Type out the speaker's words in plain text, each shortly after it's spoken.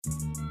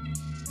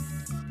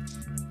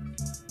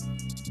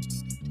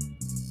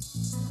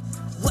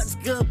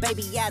good,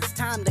 baby? Yeah, it's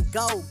time to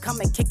go.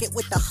 Come and kick it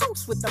with the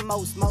host with the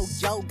most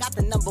mojo. Got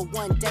the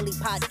 #1 daily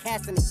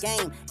podcast in the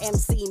game.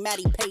 MC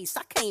Matty Pace,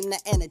 I came to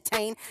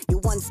entertain. Your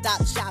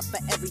one-stop shop for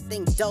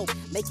everything dope.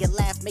 Make you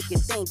laugh, make you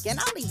think, and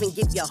I'll even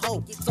give you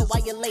hope. So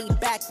while you're laid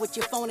back with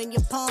your phone in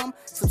your palm,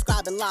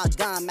 subscribe and log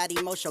on,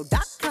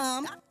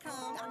 MattyMoShow.com.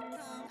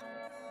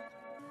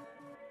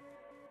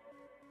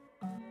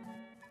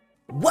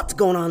 What's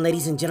going on,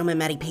 ladies and gentlemen?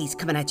 Matty Pace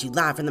coming at you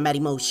live from the Matty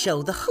Mo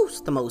Show, the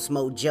host, the most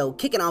mojo,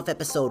 kicking off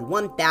episode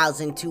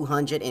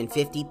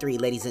 1253,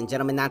 ladies and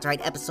gentlemen. That's right,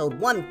 episode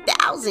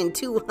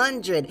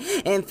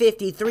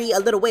 1253, a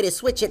little way to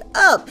switch it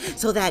up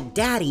so that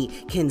daddy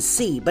can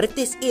see. But if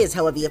this is,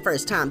 however, your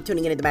first time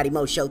tuning into the Matty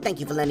Mo Show, thank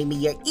you for lending me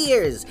your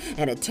ears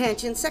and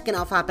attention. Second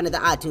off, hop into the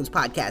iTunes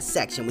podcast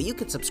section where you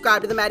can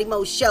subscribe to the Matty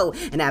Mo Show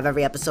and have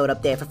every episode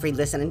up there for free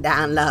listen and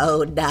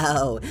download.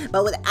 No.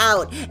 But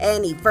without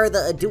any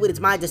further ado, it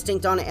is my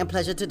distinct honor and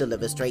pleasure to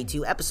deliver straight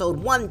to episode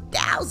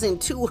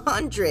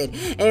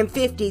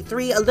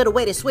 1253, a little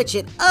way to switch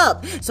it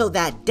up so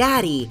that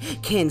daddy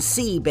can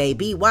see,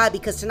 baby. Why?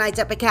 Because tonight's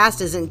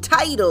epicast is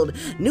entitled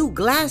New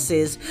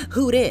Glasses,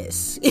 Who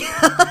Dis? You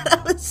know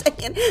what I'm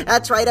saying?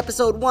 That's right,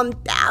 episode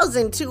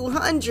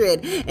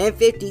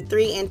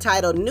 1253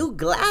 entitled New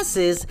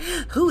Glasses,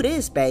 Who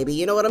Dis, baby?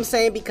 You know what I'm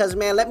saying? Because,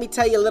 man, let me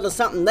tell you a little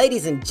something,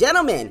 ladies and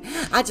gentlemen.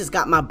 I just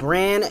got my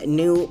brand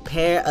new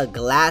pair of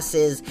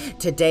glasses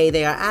today.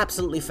 They are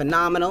absolutely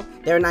phenomenal.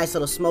 They're a nice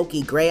little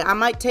smoky gray. I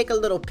might take a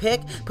little pic,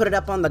 put it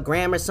up on the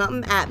gram or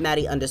something, at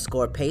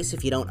Matty_Pace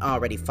if you don't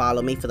already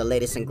follow me for the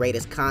latest and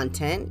greatest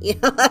content. You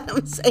know what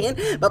I'm saying?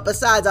 But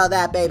besides all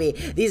that, baby,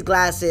 these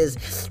glasses,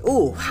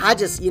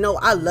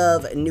 I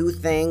love new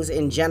things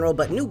in general,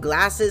 but new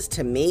glasses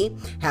to me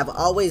have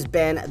always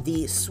been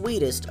the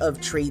sweetest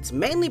of treats,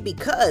 mainly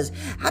because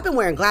I've been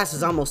wearing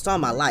glasses almost all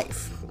my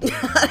life. You know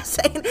what I'm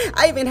saying?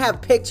 I even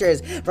have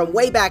pictures from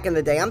way back in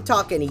the day. I'm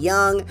talking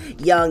young.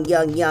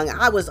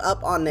 I was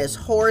up on this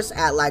horse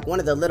at like one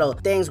of the little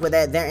things where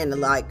they're in the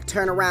like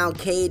turnaround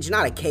cage,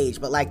 not a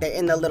cage, but like they're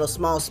in the little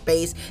small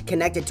space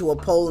connected to a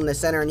pole in the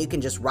center and you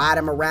can just ride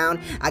them around.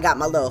 I got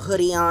my little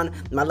hoodie on,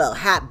 my little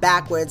hat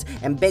backwards,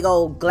 and big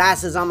old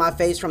glasses on my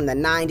face from the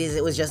 90s.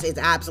 It's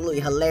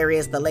absolutely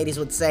hilarious. The ladies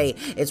would say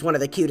it's one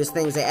of the cutest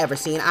things they ever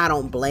seen. I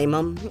don't blame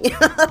them. You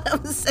know what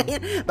I'm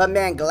saying? But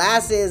man,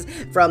 glasses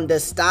from the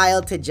style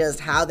to just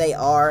how they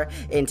are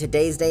in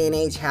today's day and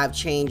age have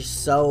changed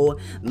so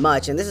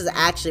much. And this is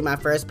actually my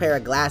first pair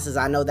of glasses.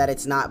 I know that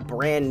it's not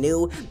brand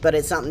new, but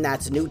it's something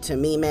that's new to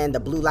me, man.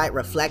 The blue light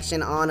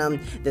reflection on them,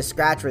 the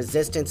scratch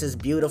resistance is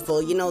beautiful,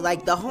 you know,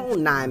 like the whole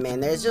nine, man.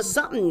 There's just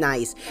something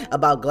nice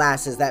about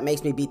glasses that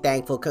makes me be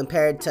thankful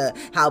compared to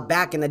how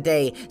back in the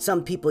day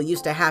some people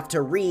used to have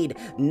to read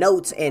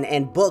notes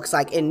and books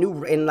like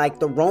in like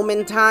the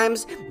Roman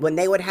times when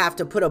they would have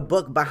to put a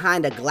book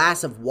behind a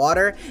glass of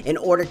water in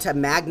order to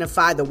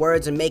magnify the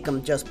words and make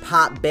them just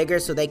pop bigger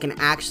so they can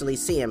actually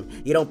see them.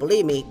 You don't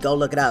believe me? Go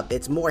look it up.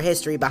 It's more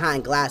history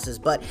behind glasses.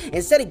 But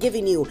instead of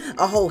giving you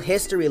a whole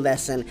history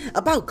lesson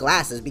about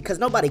glasses, because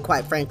nobody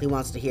quite frankly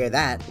wants to hear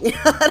that, you know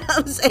what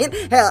I'm saying?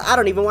 Hell, I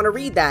don't even want to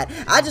read that.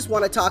 I just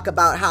want to talk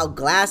about how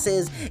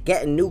glasses,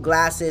 getting new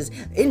glasses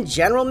in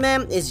general,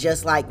 man, is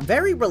just like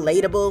very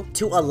relatable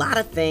to a lot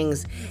of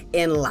things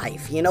in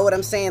life. You know what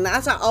I'm saying?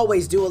 As I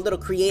always do, a little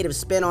creative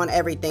spin on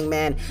everything,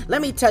 man.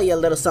 Let me tell you a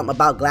little something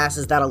about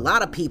glasses that a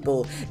lot of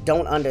people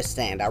don't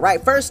understand. All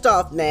right, first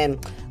off, man,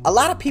 a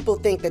lot of people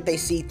think that they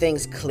see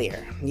things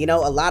clear. You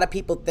know, a lot of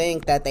people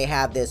think that they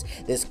have this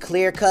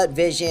clear-cut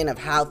vision of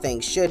how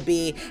things should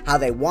be, how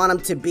they want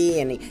them to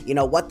be, and, you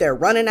know, what they're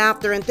running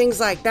after and things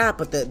like that.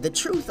 But the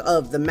truth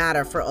of the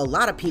matter for a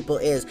lot of people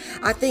is,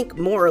 I think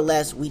more or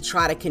less we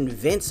try to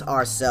convince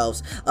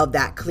ourselves of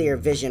that clear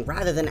vision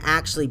rather than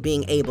actually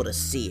being able to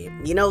see it.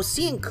 You know,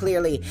 seeing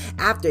clearly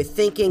after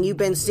thinking you've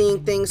been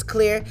seeing things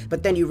clear,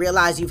 but then you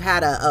realize you've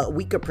had a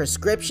weaker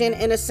prescription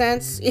in a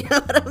sense. You know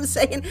what I'm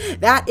saying?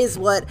 That is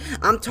what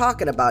I'm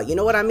talking about. You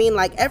know what I mean?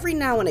 Like every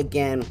now and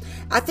again,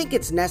 I think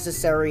it's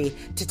necessary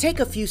to take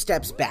a few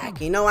steps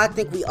back. You know, I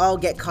think we all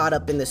get caught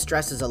up in the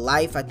stresses of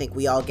life. I think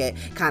we all get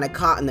kind of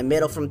caught in the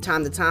middle from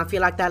time to time.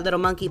 Feel like that little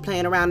monkey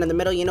playing around in the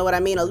middle. You know what I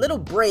mean? A little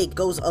break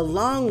goes a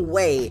long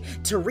way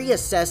to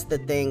reassess the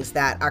things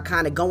that are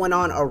kind of going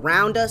on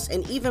around us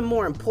and even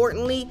more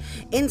importantly,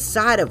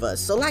 inside of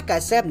us. So like I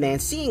said, man,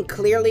 seeing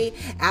clearly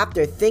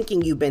after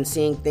thinking you've been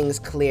seeing things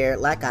clear,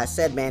 like I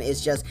said, man,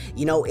 it's just,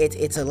 you know,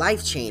 it's a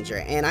life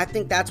changer. And I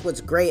think that's what's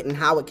great and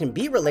how it can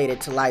be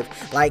related to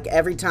life. Like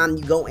every time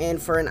you go in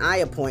for an eye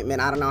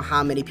appointment, I don't know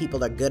how many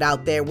people are good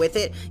out there with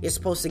it. You're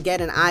supposed to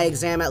get an eye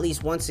exam at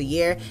least once a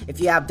year. If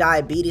you have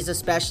diabetes,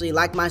 especially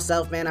like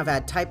myself, man, I've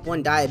had type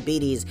 1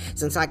 diabetes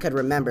since I could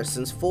remember,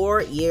 since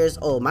 4 years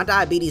old. My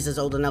diabetes is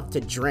old enough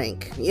to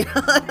drink, you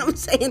know what I'm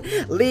saying?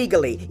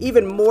 Legally,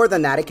 even more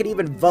than that. It could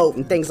even vote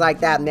and things like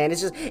that, man.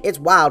 It's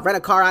wild. Rent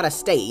a car out of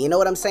state, you know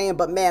what I'm saying?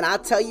 But man, I'll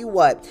tell you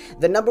what,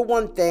 the number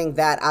one thing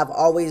that I've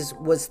always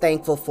was thankful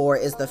thankful for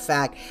is the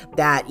fact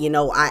that,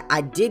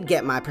 I did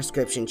get my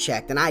prescription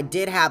checked, and I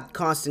did have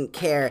constant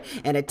care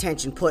and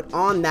attention put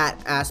on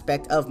that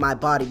aspect of my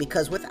body,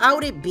 because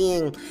without it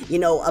being,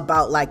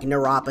 about like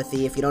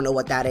neuropathy, if you don't know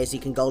what that is, you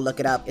can go look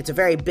it up. It's a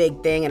very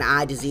big thing, an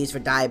eye disease for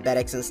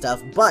diabetics and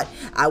stuff. But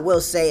I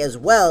will say as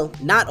well,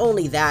 not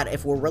only that,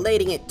 if we're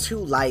relating it to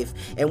life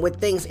and with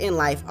things in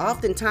life,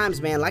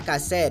 oftentimes, man, like I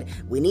said,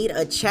 we need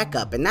a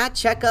checkup. And that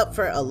checkup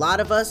for a lot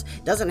of us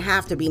doesn't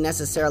have to be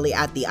necessarily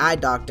at the eye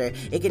doctor.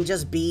 It can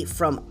just be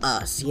from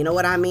us. You know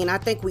what I mean? I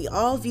think we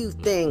all view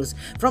things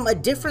from a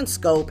different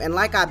scope, and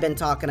like I've been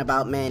talking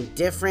about, man,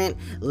 different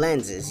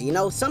lenses.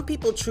 Some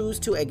people choose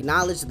to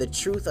acknowledge the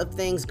truth of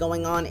things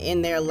going on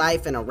in their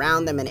life and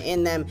around them and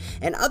in them,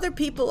 and other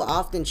people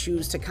often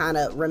choose to kind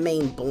of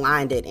remain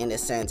blinded in a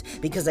sense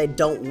because they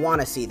don't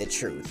want to see the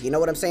truth. You know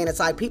what I'm saying? It's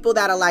like people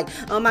that are like,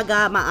 oh my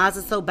God, my eyes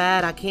are so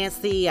bad, I can't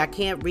see, I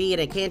can't read,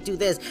 I can't do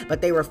this,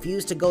 but they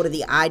refuse to go to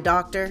the eye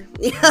doctor.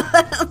 You know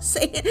what I'm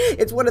saying?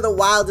 It's one of the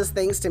wildest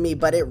things to me,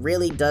 but it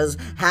really does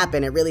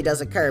happen. It really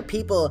does occur.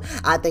 People,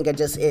 I think,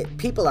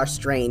 people are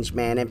strange,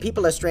 man, and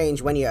people are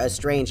strange when you're a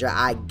stranger.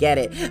 I get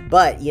it,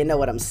 but you know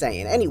what I'm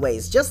saying.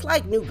 Anyways, just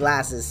like new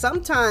glasses,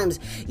 sometimes,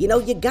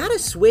 you gotta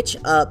switch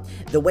up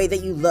the way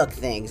that you look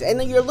things, and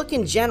then your look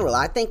in general.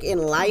 I think in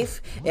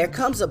life, there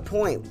comes a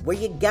point where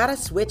you gotta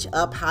switch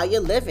up how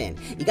you're living.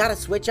 You gotta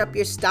switch up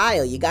your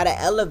style. You gotta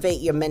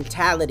elevate your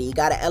mentality. You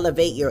gotta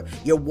elevate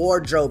your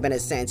wardrobe in a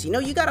sense.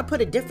 You gotta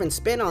put a different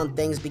spin on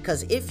things,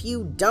 because if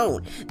you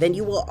don't, then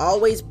you will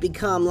always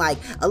become like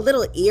a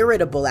little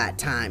irritable at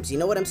times. You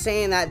know what I'm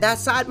saying? That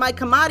side might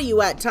come out of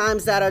you at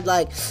times that are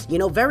like,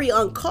 very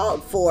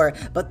uncalled for,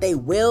 but they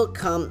will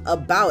come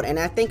about. And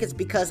I think it's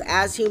because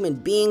as human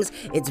beings,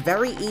 it's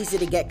very easy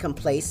to get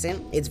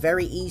complacent. It's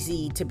very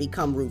easy to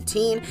become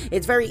routine.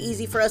 It's very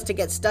easy for us to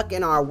get stuck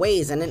in our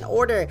ways. And in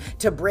order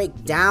to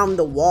break down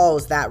the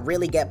walls that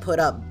really get put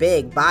up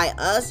big by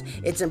us,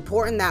 it's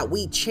important that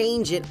we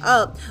change it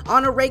up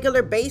on a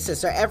regular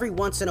basis or every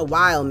once in a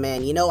while,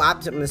 man.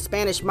 The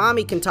Spanish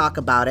mommy can talk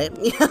about it.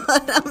 You know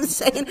what I'm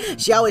saying?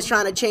 She always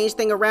trying to change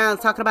things around,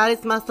 talking about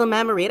it's muscle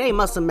memory. It ain't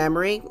muscle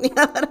memory. You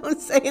know what I'm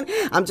saying?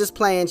 I'm just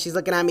playing. She's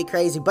looking at me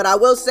crazy. But I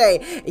will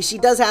say, she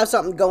does have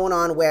something going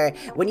on where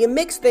when you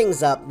mix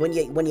things up, when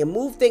you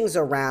move things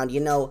around,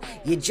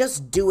 you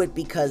just do it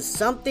because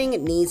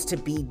something needs to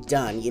be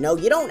done. You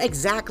don't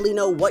exactly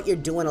know what you're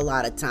doing a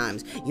lot of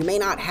times. You may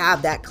not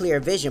have that clear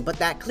vision, but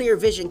that clear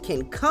vision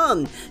can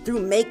come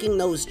through making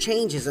those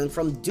changes and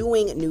from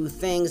doing new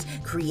things,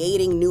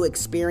 creating new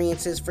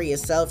experiences for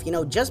yourself.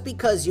 Just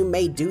because you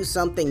may do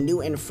something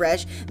new and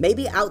fresh,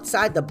 maybe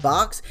outside the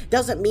box,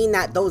 doesn't mean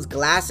that those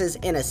glasses,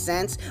 in a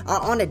sense,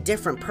 are on a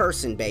different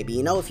person, baby.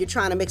 If you're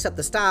trying to mix up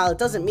the style, it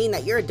doesn't mean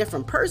that you're a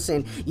different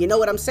person. You know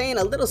what I'm saying?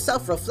 A little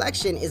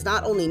self-reflection is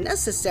not only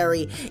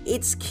necessary,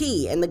 it's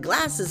key. And the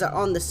glasses are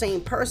on the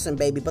same person,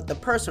 baby, but the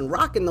person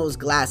rocking those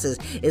glasses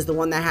is the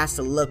one that has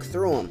to look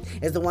through them,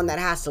 is the one that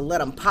has to let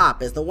them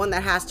pop, is the one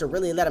that has to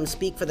really let them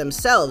speak for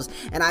themselves.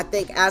 And I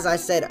think, as I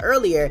said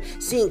earlier,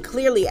 seeing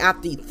clearly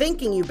after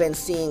thinking you've been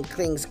seeing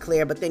things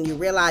clear, but then you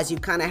realize you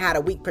kind of had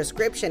a weak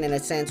prescription in a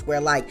sense where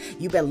like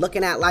you've been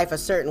looking at life a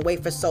certain way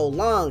for so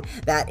long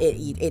that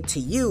it to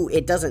you,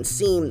 it doesn't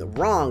seem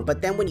wrong.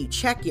 But then when you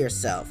check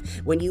yourself,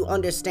 when you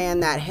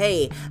understand that,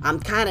 hey, I'm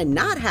kind of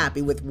not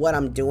happy with what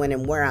I'm doing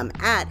and where I'm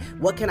at,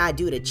 what can I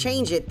do to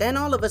change it? Then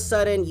all of a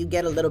sudden you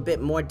get a little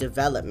bit more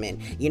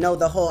development.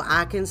 The whole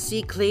I can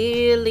see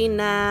clearly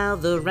now,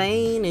 the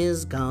rain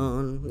is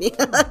gone. You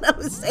know what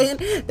I'm saying?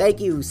 Thank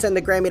you. Send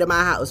the Grammy to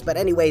my house. But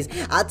anyways,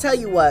 I'll tell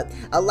you what,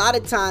 a lot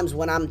of times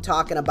when I'm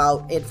talking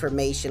about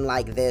information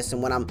like this,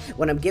 and when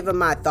I'm giving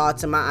my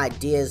thoughts and my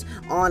ideas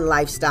on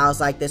lifestyles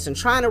like this and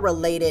trying to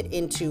relate it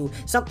into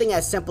something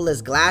as simple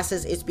as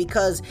glasses, it's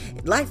because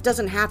life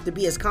doesn't have to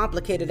be as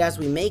complicated as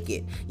we make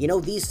it.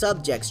 These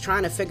subjects,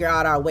 trying to figure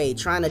out our way,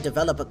 trying to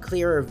develop a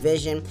clearer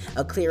vision,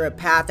 a clearer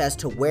path as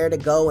to where to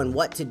go and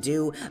what to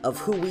do, of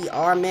who we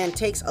are, man,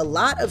 takes a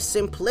lot of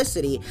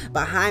simplicity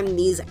behind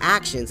these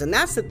actions. And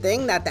that's the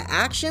thing, that the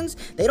actions,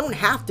 they don't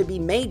have to be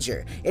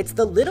major. It's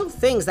the little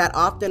things that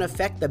often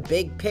affect the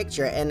big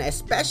picture, and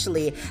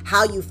especially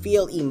how you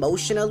feel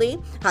emotionally,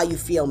 how you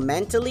feel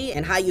mentally,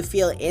 and how you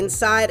feel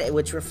inside,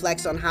 which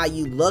reflects on how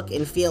you look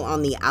and feel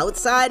on the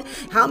outside.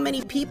 How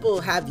many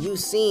people have you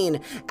seen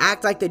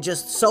act like they're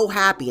just so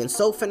happy and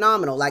so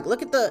phenomenal? Like,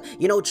 look at the,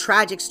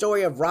 tragic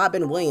story of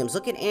Robin Williams.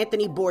 Look at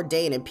Anthony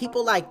Bourdain and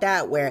people like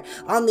that, where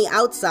on the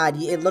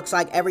outside, it looks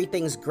like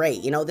everything's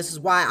great. This is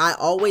why I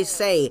always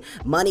say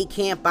money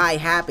can't buy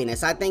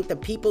happiness. I think the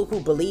people who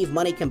believe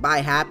money can buy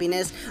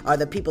happiness are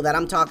the people that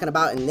I'm talking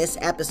about in this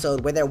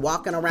episode, where they're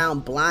walking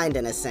around blind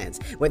in a sense,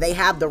 where they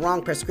have the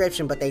wrong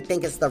prescription, but they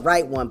think it's the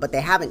right one, but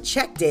they haven't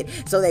checked it,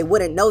 so they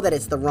wouldn't know that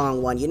it's the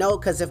wrong one,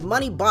 because if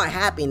money bought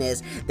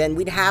happiness, then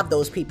we'd have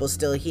those people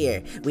still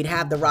here. We'd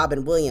have the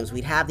Robin Williams,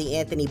 we'd have the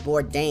Anthony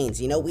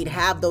Bourdains, we'd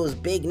have those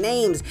big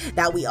names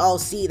that we all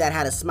see that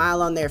had a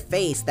smile on their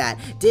face, that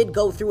did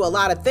go through a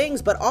lot of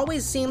things, but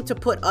always seemed to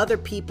put other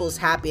people's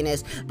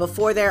happiness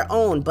before their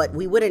own, but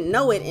we wouldn't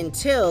know it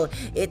until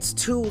it's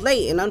too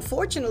late. And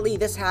unfortunately,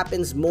 this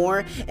happens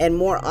more and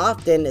more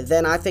often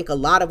than I think a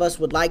lot of us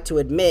would like to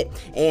admit.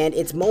 And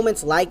it's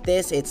moments like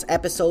this, it's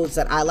episodes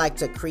that I like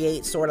to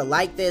create sort of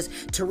like this,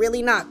 to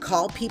really not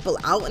call people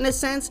out in a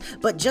sense,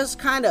 but just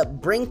kind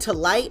of bring to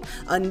light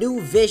a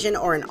new vision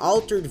or an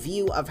altered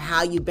view of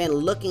how you've been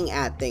looking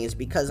at things.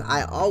 Because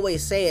I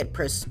always say it,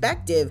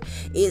 perspective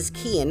is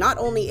key. And not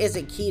only is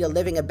it key to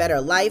living a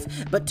better life,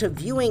 but to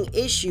viewing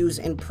issues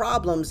and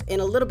problems in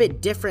a little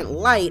bit different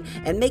light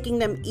and making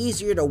them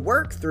easier to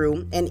work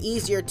through and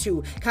easier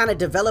to kind of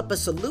develop a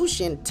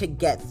solution to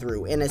get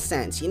through, in a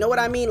sense. You know what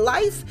I mean?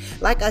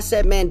 Life, like I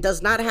said, man,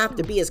 does not have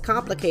to be as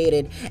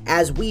complicated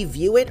as we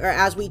view it or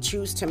as we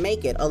choose to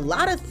make it. A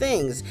lot of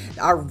things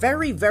are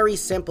very, very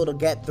simple to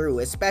get through,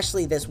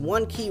 especially this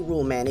one key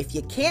rule, man. If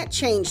you can't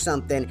change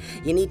something,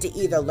 you need to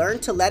either learn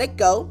to let it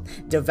go,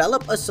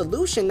 develop a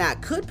solution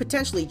that could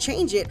potentially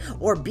change it,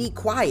 or be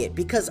quiet.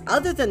 Because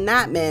other than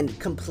that, man,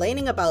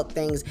 complaining about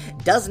things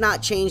does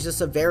not change the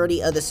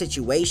severity of the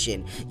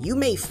situation. You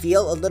may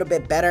feel a little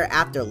bit better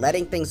after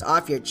letting things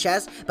off your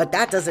chest, but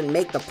that doesn't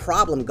make the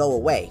problem go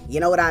away. You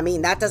know what I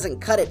mean? That doesn't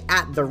cut it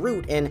at the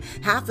root. And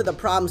half of the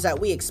problems that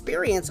we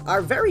experience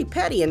are very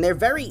petty and they're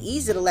very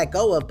easy to let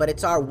go of, but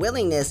it's our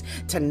willingness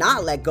to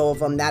not let go of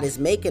them that is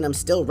making them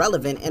still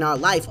relevant in our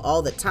life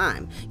all the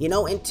time. You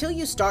know, until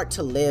you start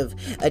to live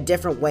a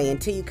different way,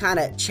 until you kind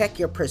of check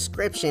your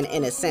prescription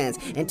in a sense,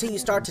 until you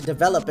start to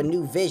develop a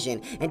new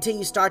vision, until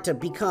you start to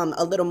become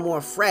a little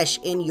more fresh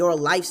in your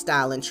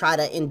lifestyle and try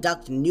to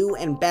induct new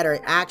and better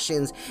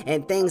actions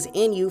and things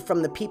in you,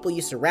 from the people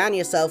you surround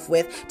yourself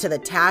with to the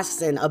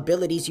tasks and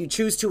abilities you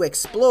choose to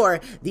explore.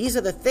 These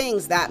are the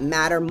things that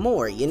matter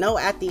more. You know,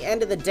 at the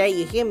end of the day,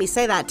 you hear me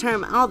say that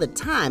term all the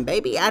time,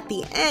 baby. At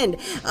the end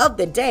of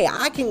the day,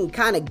 I can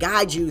kind of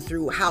guide you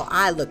through how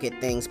I look at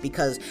things,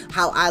 because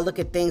how I look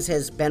at things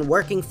has been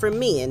working for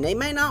me, and they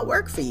may not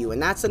work for you.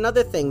 And that's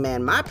another thing,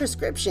 man. My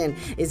prescription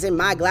is in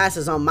my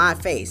glasses on my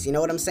face. You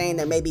know what I'm saying?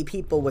 There may be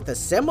people with a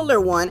similar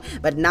one,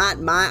 but not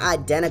my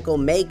identical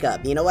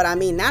makeup. You know what I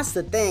mean? That's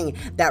the thing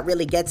that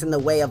really gets in the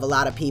way of a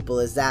lot of people,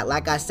 is that,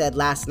 like I said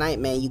last night,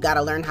 man, you got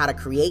to learn how to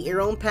create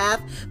your own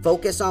path,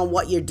 focus on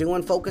what you're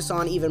doing, focus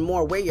on even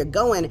more where you're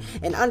going,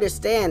 and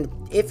understand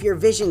if your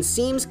vision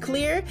seems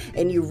clear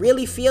and you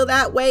really feel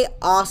that way,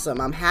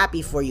 awesome. I'm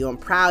happy for you. I'm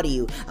proud of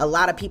you. A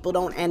lot of people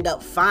don't end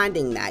up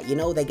finding that. You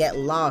know, they get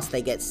lost,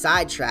 they get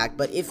sidetracked.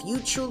 But if you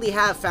truly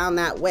have found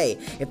that way,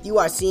 if you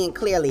are seeing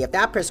clearly, if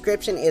that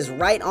prescription is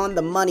right on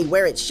the money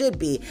where it should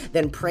be,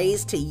 then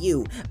praise to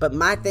you. But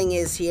my thing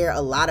is here,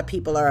 a lot of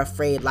people are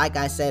afraid, like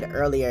I said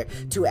earlier,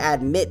 to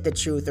admit the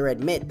truth or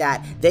admit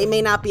that they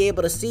may not be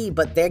able to see,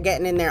 but they're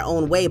getting in their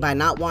own way by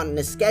not wanting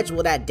to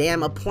schedule that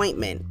damn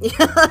appointment. You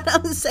know what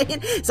I'm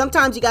saying?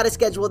 Sometimes you got to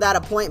schedule that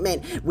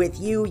appointment with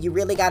you. You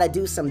really got to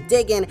do some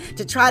digging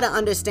to try to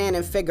understand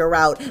and figure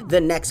out the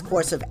next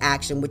course of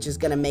action, which is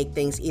going to make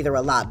things either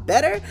a lot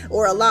better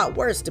or a lot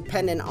worse,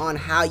 depending on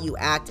how you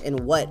act and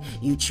what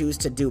you choose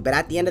to do. But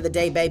at the end of the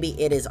day, baby,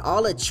 it is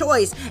all a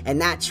choice, and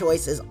that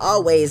choice is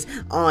always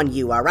on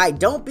you, all right?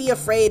 Don't be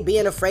afraid.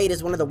 Being afraid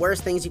is one of the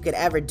worst things you could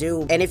ever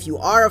do. And if you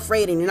are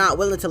afraid and you're not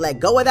willing to let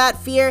go of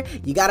that fear,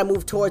 you got to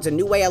move towards a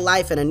new way of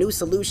life and a new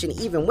solution,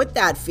 even with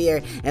that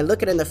fear, and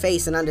look it in the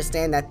face and understand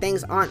that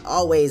things aren't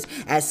always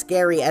as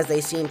scary as they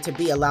seem to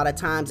be. A lot of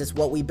times it's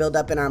what we build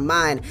up in our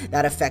mind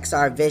that affects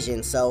our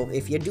vision. So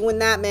if you're doing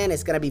that, man,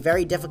 it's going to be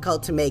very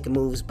difficult to make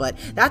moves. But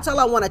that's all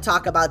I want to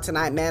talk about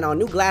tonight, man, on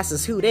New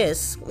Glasses Who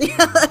Dis. You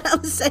know what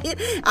I'm saying?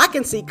 I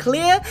can see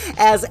clear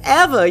as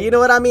ever. You know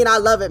what I mean? I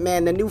love it,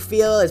 man. The new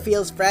feel, it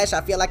feels fresh.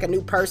 I feel like a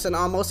new person,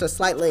 almost a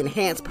slightly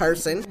enhanced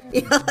person.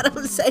 You know what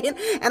I'm saying?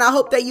 And I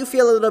hope that you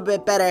feel a little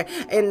bit better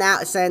in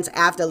that sense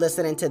after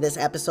listening to this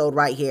episode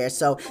right here.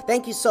 So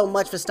thank you so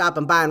much for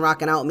stopping by and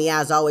rocking out with me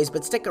as always.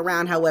 But stick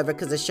around, however,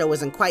 because the show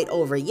isn't quite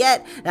over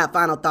yet. That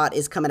final thought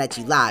is coming at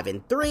you live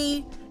in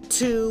 3,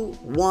 2,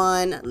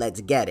 1.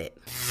 Let's get it.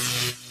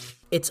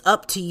 It's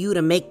up to you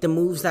to make the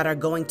moves that are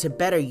going to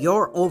better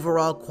your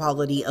overall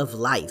quality of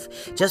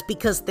life. Just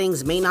because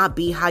things may not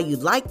be how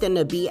you'd like them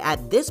to be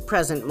at this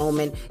present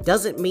moment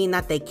doesn't mean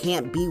that they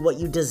can't be what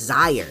you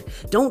desire.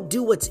 Don't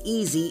do what's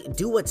easy,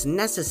 do what's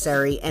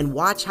necessary, and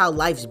watch how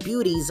life's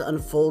beauties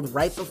unfold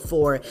right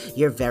before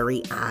your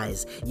very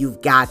eyes.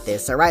 You've got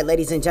this. All right,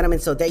 ladies and gentlemen,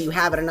 so there you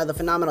have it. Another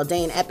phenomenal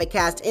day in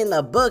Epicast in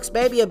the books,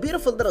 baby. A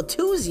beautiful little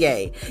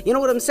Tuesday. You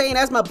know what I'm saying?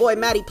 As my boy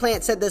Matty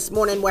Plant said this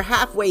morning, we're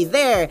halfway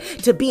there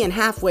to being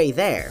halfway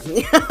there.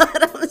 You know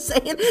what I'm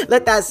saying?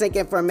 Let that sink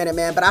in for a minute,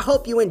 man. But I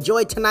hope you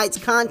enjoyed tonight's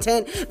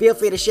content. Feel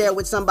free to share it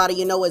with somebody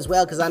you know as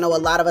well, because I know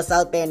a lot of us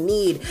out there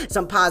need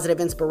some positive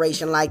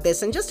inspiration like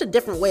this and just a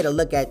different way to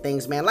look at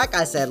things, man. Like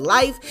I said,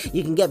 life,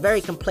 you can get very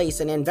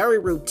complacent and very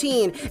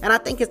routine, and I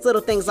think it's little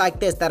things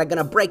like this that are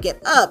gonna break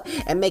it up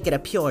and make it a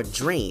pure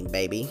dream,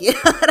 baby. You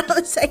know what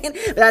I'm saying?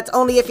 But that's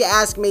only if you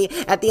ask me.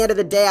 At the end of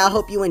the day, I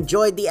hope you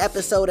enjoyed the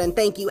episode, and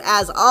thank you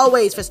as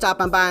always for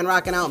stopping by and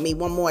rocking out with me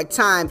one more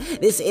time.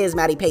 This is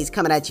Matty Pace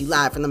coming at you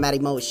live from the Matty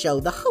Mo Show,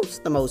 the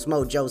host, the most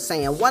mojo,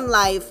 saying one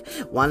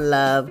life, one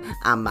love,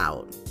 I'm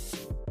out.